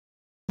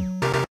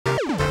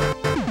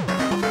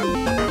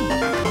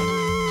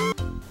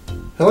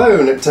Hello,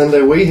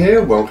 Nintendo Wii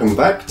here, welcome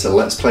back to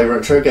Let's Play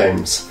Retro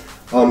Games.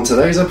 On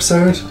today's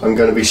episode, I'm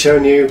going to be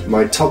showing you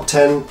my top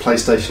 10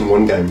 PlayStation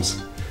 1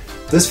 games.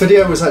 This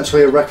video was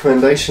actually a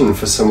recommendation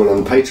for someone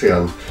on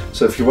Patreon,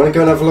 so if you want to go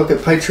and have a look at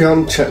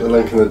Patreon, check the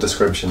link in the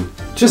description.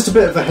 Just a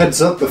bit of a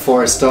heads up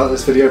before I start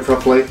this video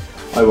properly,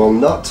 I will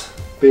not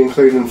be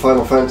including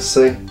Final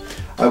Fantasy.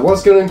 I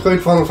was going to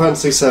include Final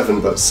Fantasy VII,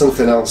 but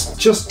something else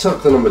just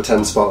took the number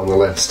 10 spot on the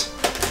list.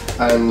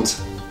 And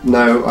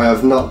no, I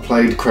have not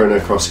played Chrono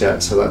Cross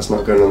yet, so that's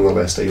not going on the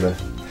list either.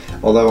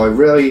 Although I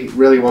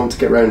really want to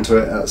get round to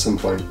it at some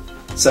point.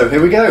 So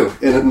here we go.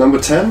 In at number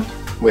 10,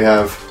 we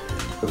have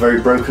a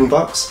very broken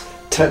box,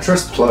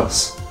 Tetris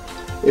Plus.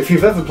 If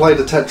you've ever played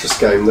a Tetris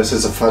game, this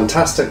is a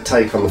fantastic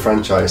take on the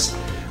franchise.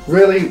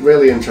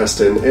 Really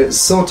interesting. It's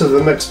sort of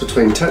a mix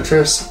between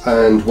Tetris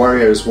and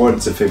Wario's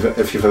Woods, if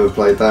you've ever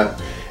played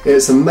that.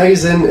 It's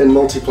amazing in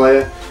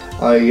multiplayer.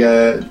 I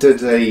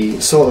did a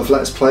sort of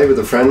let's play with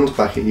a friend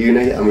back at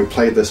uni and we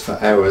played this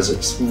for hours.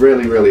 It's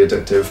really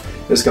addictive.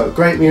 It's got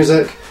great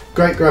music,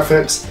 great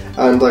graphics,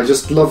 and I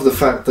just love the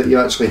fact that you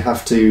actually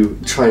have to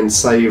try and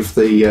save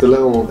the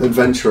little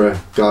adventurer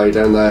guy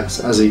down there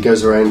as he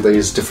goes around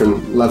these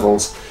different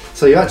levels.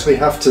 So you actually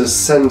have to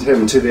send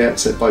him to the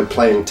exit by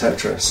playing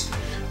Tetris.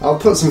 I'll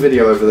put some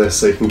video over this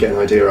so you can get an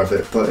idea of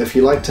it, but if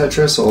you like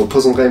Tetris or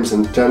puzzle games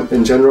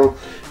in general,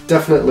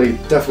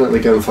 definitely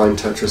go and find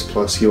Tetris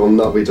Plus, you will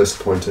not be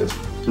disappointed.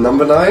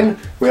 Number 9,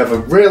 we have a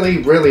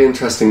really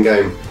interesting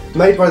game,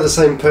 made by the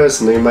same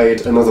person who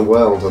made Another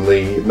World on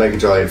the Mega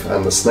Drive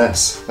and the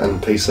SNES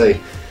and PC.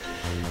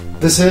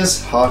 This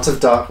is Heart of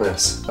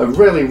Darkness, a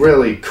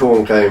really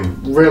cool game,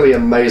 really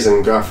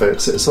amazing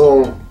graphics. It's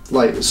all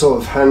like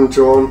sort of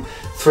hand-drawn,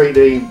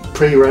 3D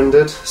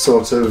pre-rendered,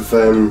 sort of,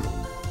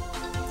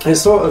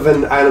 it's sort of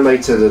an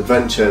animated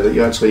adventure that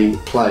you actually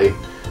play.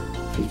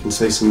 You can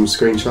see some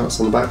screenshots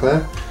on the back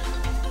there.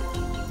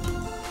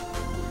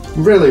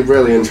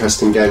 Really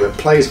interesting game. It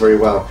plays very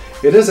well.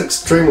 It is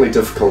extremely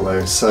difficult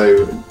though,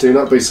 so do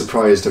not be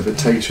surprised if it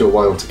takes you a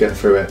while to get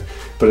through it,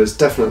 but it's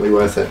definitely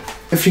worth it.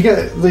 If you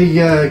get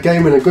the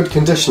game in a good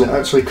condition, it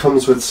actually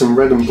comes with some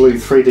red and blue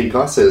 3D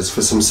glasses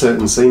for some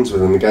certain scenes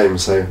within the game,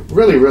 so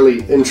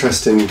really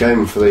interesting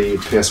game for the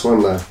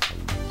PS1 there.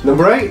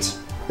 Number 8,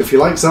 if you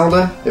like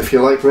Zelda, if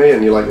you're like me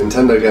and you like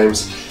Nintendo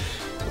games,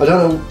 I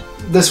don't know,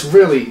 this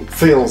really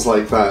feels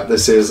like that.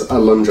 This is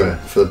Alundra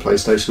for the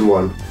PlayStation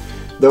 1.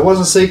 There was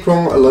a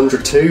sequel,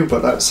 Alundra 2,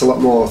 but that's a lot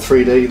more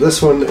 3D.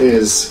 This one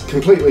is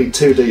completely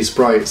 2D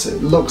sprites.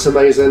 It looks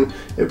amazing,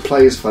 it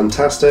plays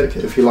fantastic.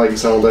 If you like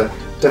Zelda,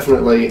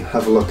 definitely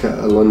have a look at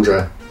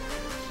Alundra.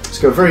 It's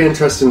got a very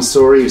interesting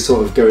story. You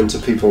sort of go into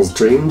people's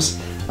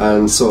dreams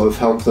and sort of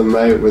help them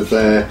out with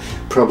their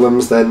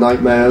problems, their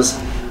nightmares.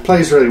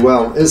 Plays really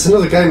well. It's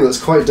another game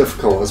that's quite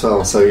difficult as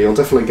well, so you'll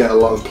definitely get a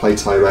lot of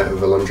playtime out of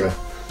Alundra.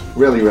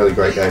 Really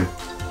great game.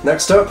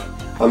 Next up,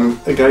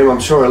 a game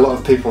I'm sure a lot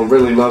of people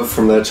really love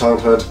from their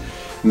childhood,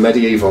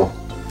 Medieval.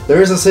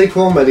 There is a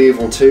sequel,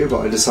 Medieval 2,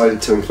 but I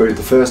decided to include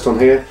the first one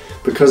here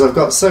because I've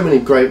got so many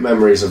great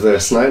memories of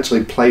this, and I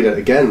actually played it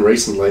again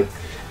recently.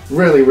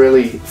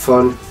 Really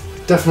fun.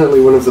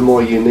 Definitely one of the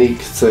more unique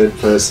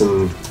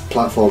third-person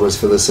platformers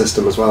for the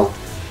system as well.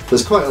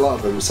 There's quite a lot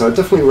of them, so I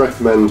definitely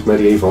recommend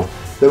Medieval.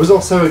 There was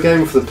also a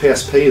game for the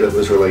PSP that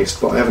was released,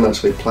 but I haven't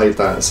actually played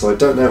that, so I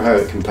don't know how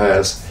it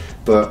compares,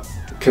 but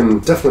can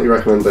definitely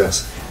recommend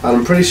this. And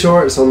I'm pretty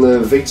sure it's on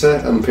the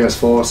Vita and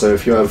PS4, so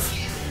if you have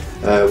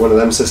one of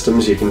them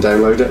systems, you can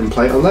download it and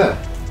play it on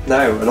there.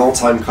 Now, an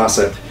all-time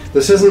classic.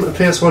 This isn't a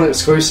PS1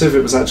 exclusive,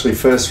 it was actually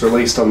first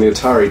released on the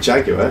Atari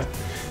Jaguar,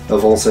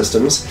 of all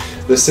systems.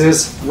 This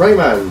is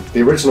Rayman,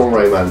 the original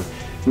Rayman,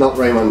 not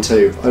Rayman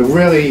 2. I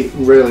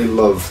really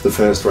love the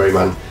first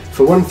Rayman.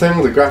 For one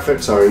thing, the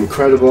graphics are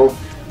incredible.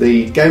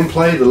 The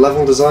gameplay, the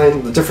level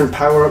design, the different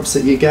power-ups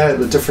that you get,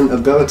 the different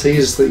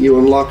abilities that you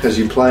unlock as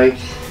you play,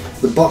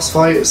 the boss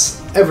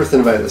fights, everything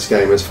about this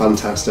game is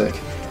fantastic.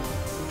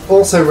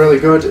 Also really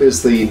good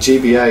is the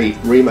GBA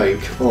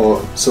remake,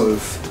 or sort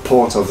of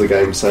port of the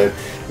game, so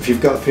if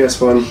you've got a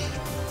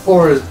PS1,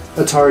 or an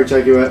Atari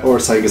Jaguar, or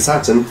a Sega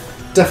Saturn,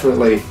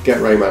 definitely get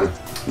Rayman.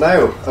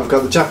 Now, I've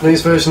got the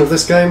Japanese version of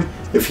this game.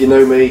 If you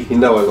know me, you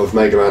know I love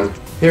Mega Man.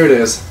 Here it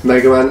is,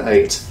 Mega Man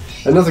 8.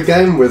 Another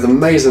game with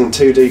amazing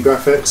 2D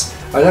graphics.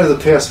 I know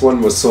the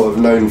PS1 was sort of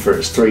known for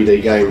its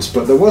 3D games,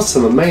 but there was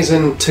some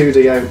amazing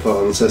 2D output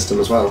on the system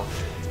as well.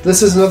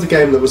 This is another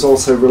game that was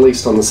also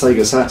released on the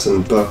Sega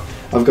Saturn, but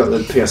I've got the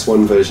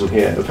PS1 version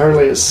here.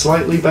 Apparently it's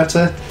slightly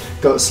better,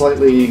 got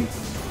slightly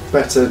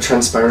better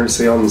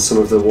transparency on some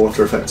of the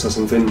water effects or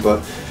something,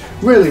 but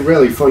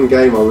really fun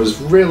game. I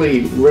was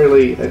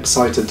really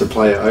excited to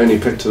play it. I only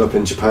picked it up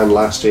in Japan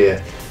last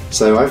year,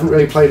 so I haven't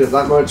really played it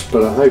that much,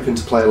 but I'm hoping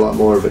to play a lot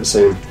more of it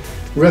soon.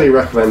 Really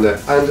recommend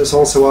it, and it's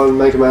also on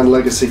Mega Man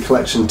Legacy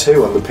Collection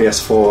 2 on the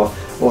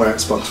PS4 or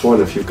Xbox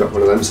One if you've got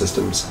one of them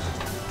systems.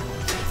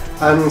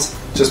 And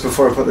just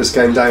before I put this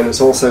game down,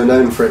 it's also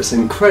known for its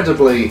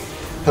incredibly,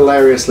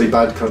 hilariously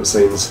bad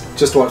cutscenes.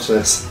 Just watch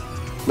this.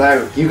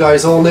 Now, you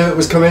guys all knew it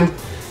was coming.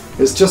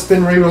 It's just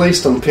been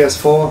re-released on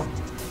PS4.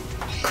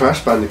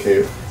 Crash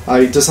Bandicoot.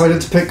 I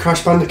decided to pick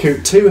Crash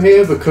Bandicoot 2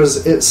 here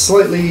because it's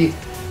slightly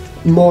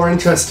more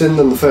interesting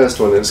than the first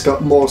one. It's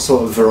got more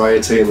sort of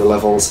variety in the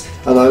levels,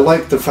 and I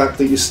like the fact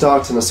that you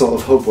start in a sort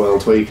of hub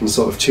world where you can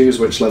sort of choose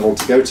which level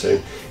to go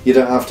to. You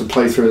don't have to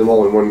play through them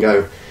all in one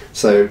go.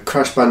 So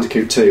Crash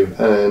Bandicoot 2,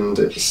 and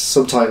its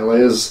subtitle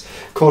is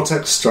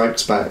Cortex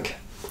Strikes Back.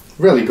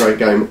 Really great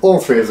game. All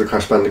three of the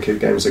Crash Bandicoot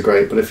games are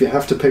great, but if you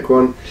have to pick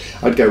one,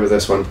 I'd go with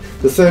this one.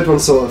 The third one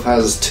sort of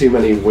has too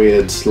many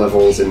weird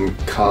levels in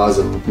cars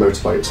and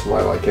motorbikes for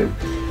my liking.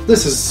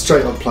 This is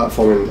straight up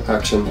platforming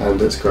action,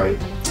 and it's great.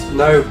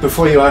 Now,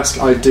 before you ask,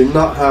 I do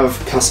not have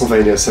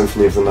Castlevania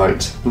Symphony of the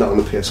Night. Not on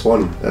the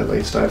PS1, at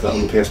least. I have that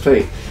on the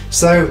PSP.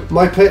 So,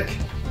 my pick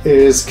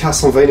is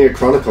Castlevania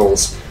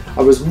Chronicles.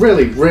 I was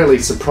really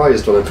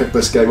surprised when I picked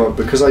this game up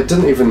because I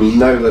didn't even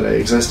know that it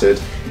existed.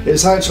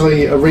 It's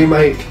actually a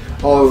remake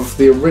of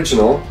the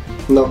original,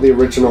 not the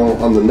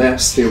original on the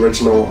NES, the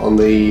original on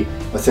the,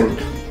 I think,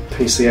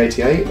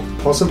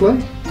 PC-88,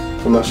 possibly?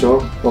 I'm not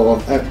sure. Or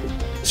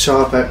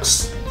Sharp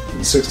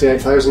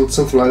X68000,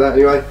 something like that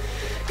anyway.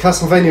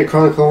 Castlevania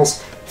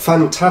Chronicles,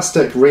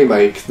 fantastic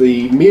remake.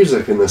 The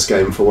music in this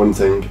game, for one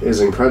thing,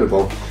 is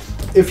incredible.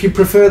 If you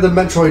prefer the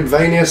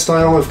Metroidvania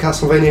style of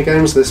Castlevania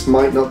games, this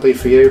might not be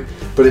for you,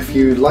 but if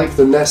you like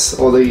the NES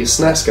or the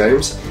SNES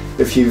games,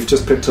 if you've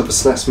just picked up a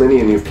SNES Mini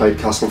and you've played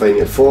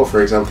Castlevania 4,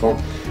 for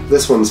example,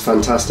 this one's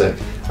fantastic.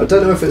 I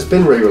don't know if it's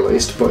been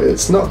re-released, but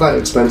it's not that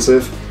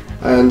expensive,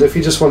 and if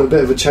you just want a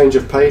bit of a change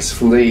of pace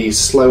from the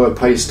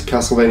slower-paced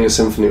Castlevania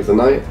Symphony of the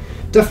Night,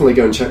 definitely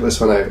go and check this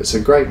one out. It's a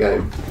great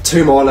game.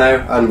 Two more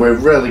now, and we're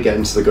really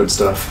getting to the good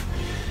stuff.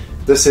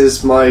 This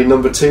is my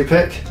number 2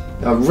 pick.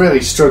 I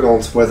really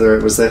struggled whether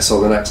it was this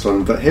or the next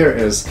one, but here it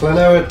is.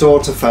 Klonoa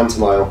Door to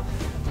Phantom Isle.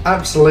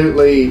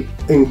 Absolutely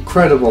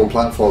incredible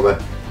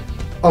platformer.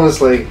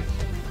 Honestly,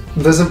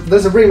 there's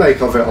a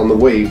remake of it on the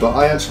Wii, but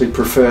I actually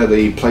prefer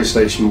the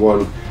PlayStation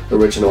 1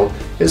 original.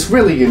 It's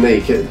really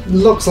unique. It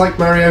looks like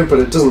Mario, but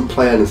it doesn't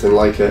play anything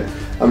like it.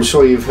 I'm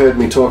sure you've heard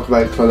me talk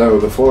about Klonoa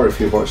before if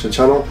you've watched the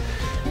channel.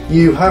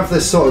 You have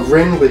this sort of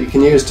ring that you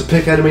can use to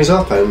pick enemies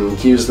up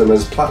and use them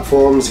as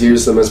platforms,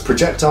 use them as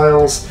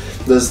projectiles.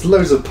 There's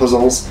loads of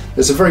puzzles.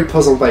 It's a very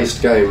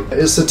puzzle-based game.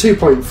 It's a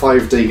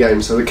 2.5D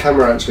game, so the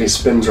camera actually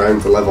spins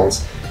around the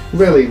levels.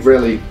 Really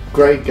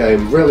great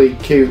game, really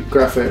cute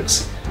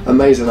graphics,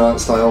 amazing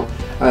art style,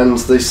 and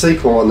the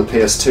sequel on the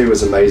PS2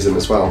 is amazing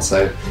as well,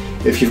 so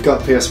if you've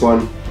got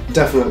PS1,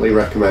 definitely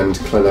recommend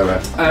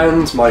Klonoa.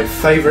 And my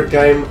favourite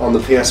game on the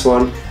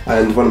PS1,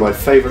 and one of my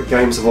favourite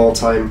games of all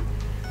time,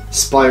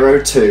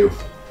 Spyro 2.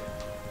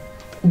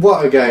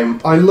 What a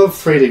game. I love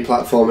 3D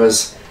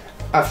platformers.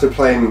 After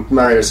playing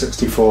Mario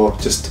 64,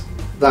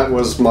 that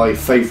was my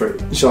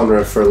favourite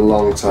genre for a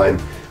long time.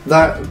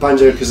 That,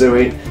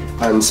 Banjo-Kazooie,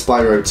 and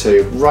Spyro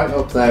 2, right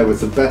up there with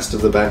the best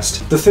of the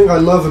best. The thing I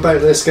love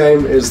about this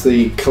game is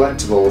the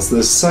collectibles.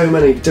 There's so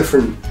many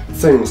different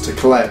things to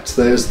collect.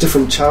 There's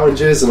different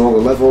challenges in all the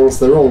levels.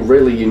 They're all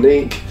really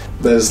unique.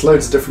 There's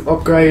loads of different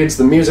upgrades,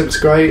 the music's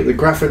great, the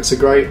graphics are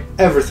great,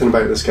 everything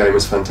about this game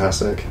is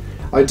fantastic.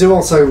 I do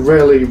also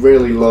really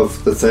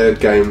love the third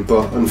game,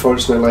 but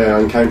unfortunately I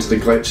encountered a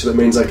glitch that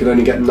means I could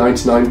only get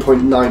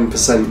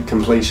 99.9%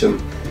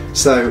 completion.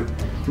 So,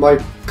 my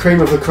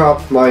cream of the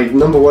crop, my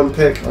number 1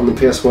 pick on the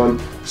PS1,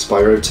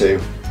 Spyro 2.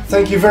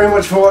 Thank you very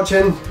much for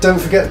watching. Don't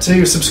forget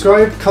to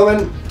subscribe,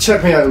 comment,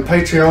 check me out on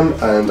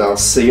Patreon, and I'll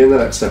see you in the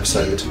next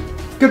episode.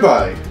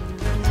 Goodbye!